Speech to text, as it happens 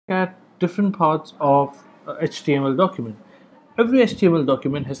at different parts of a HTML document. Every HTML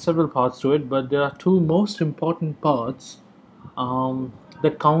document has several parts to it, but there are two most important parts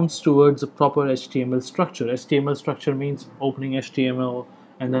that counts towards a proper HTML structure. HTML structure means opening HTML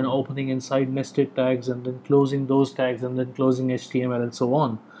and then opening inside nested tags and then closing those tags and then closing HTML and so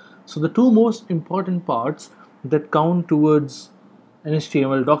on. So the two most important parts that count towards an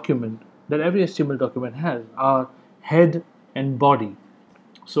HTML document that every HTML document has are head and body.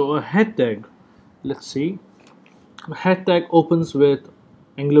 So a head tag, let's see, a head tag opens with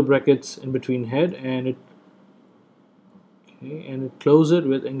angular brackets in between head and it closes it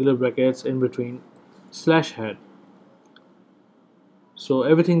with angular brackets in between slash head. So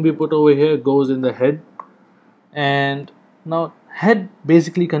everything we put over here goes in the head, and now head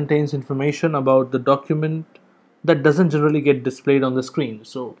basically contains information about the document that doesn't generally get displayed on the screen.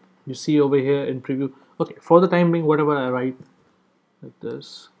 So you see over here in preview, okay, for the time being whatever I write like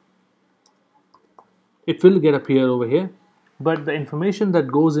this, it will get appear over here, but the information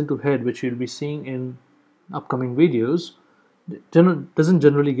that goes into head, which you'll be seeing in upcoming videos, doesn't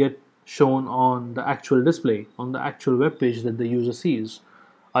generally get shown on the actual display, on the actual web page that the user sees.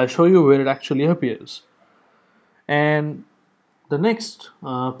 I'll show you where it actually appears. And the next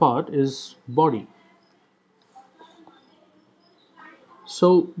part is body.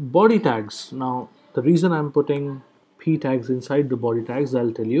 So body tags, now the reason I'm putting p tags inside the body tags,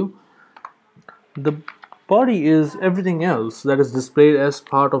 I'll tell you. The body is everything else that is displayed as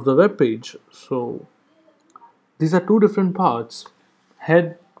part of the web page. So these are two different parts.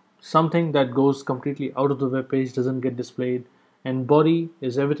 Head, something that goes completely out of the web page, doesn't get displayed, and body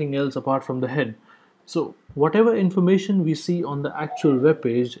is everything else apart from the head. So whatever information we see on the actual web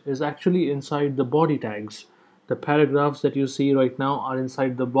page is actually inside the body tags. The paragraphs that you see right now are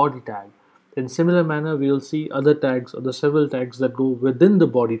inside the body tag. In similar manner, we will see other tags or the several tags that go within the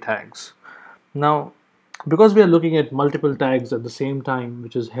body tags. Now, because we are looking at multiple tags at the same time,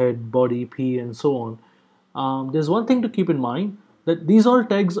 which is head, body, p, and so on, there's one thing to keep in mind, that these all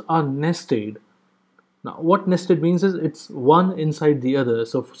tags are nested. Now, what nested means is it's one inside the other.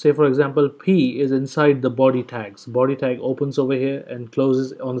 So, say for example, p is inside the body tags. Body tag opens over here and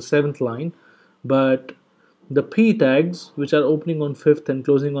closes on the 7th line, but the p tags, which are opening on 5th and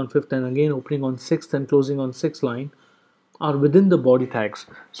closing on 5th and again opening on 6th and closing on 6th line, are within the body tags.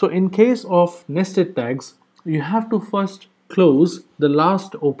 So in case of nested tags, you have to first close the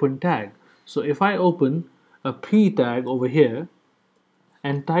last open tag. So if I open a p tag over here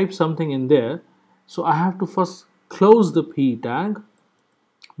and type something in there, so I have to first close the p tag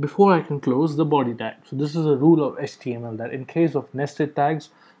before I can close the body tag. So this is a rule of HTML, that in case of nested tags,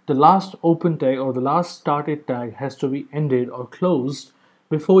 the last open tag or the last started tag has to be ended or closed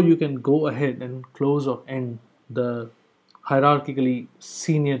before you can go ahead and close or end the hierarchically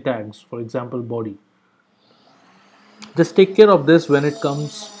senior tags, for example body. Just take care of this when it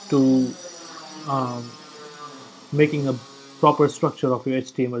comes to making a proper structure of your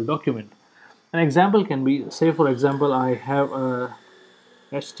HTML document. An example can be, say for example, I have a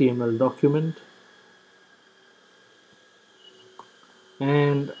HTML document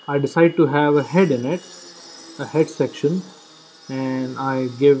and I decide to have a head in it, a head section, and I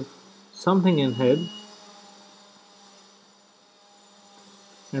give something in head,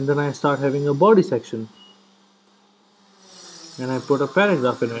 and then I start having a body section and I put a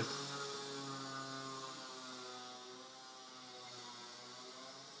paragraph in it.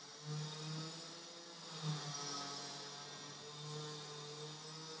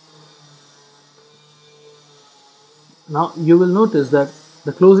 Now you will notice that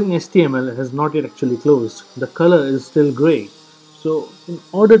the closing HTML has not yet actually closed. The color is still gray. So in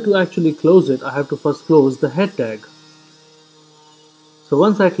order to actually close it, I have to first close the head tag. So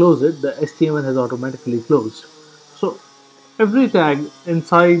once I close it, the HTML has automatically closed. So every tag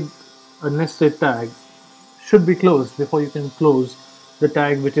inside a nested tag should be closed before you can close the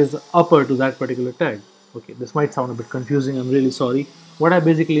tag which is upper to that particular tag. Okay, this might sound a bit confusing, I'm really sorry. What I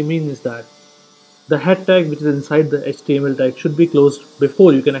basically mean is that the head tag which is inside the HTML tag should be closed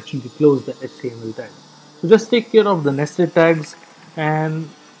before you can actually close the HTML tag. So just take care of the nested tags and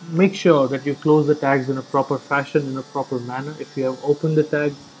make sure that you close the tags in a proper fashion, in a proper manner. If you have opened the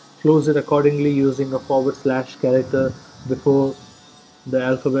tag, close it accordingly using a / character before the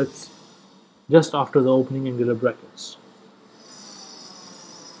alphabets, just after the opening angular brackets.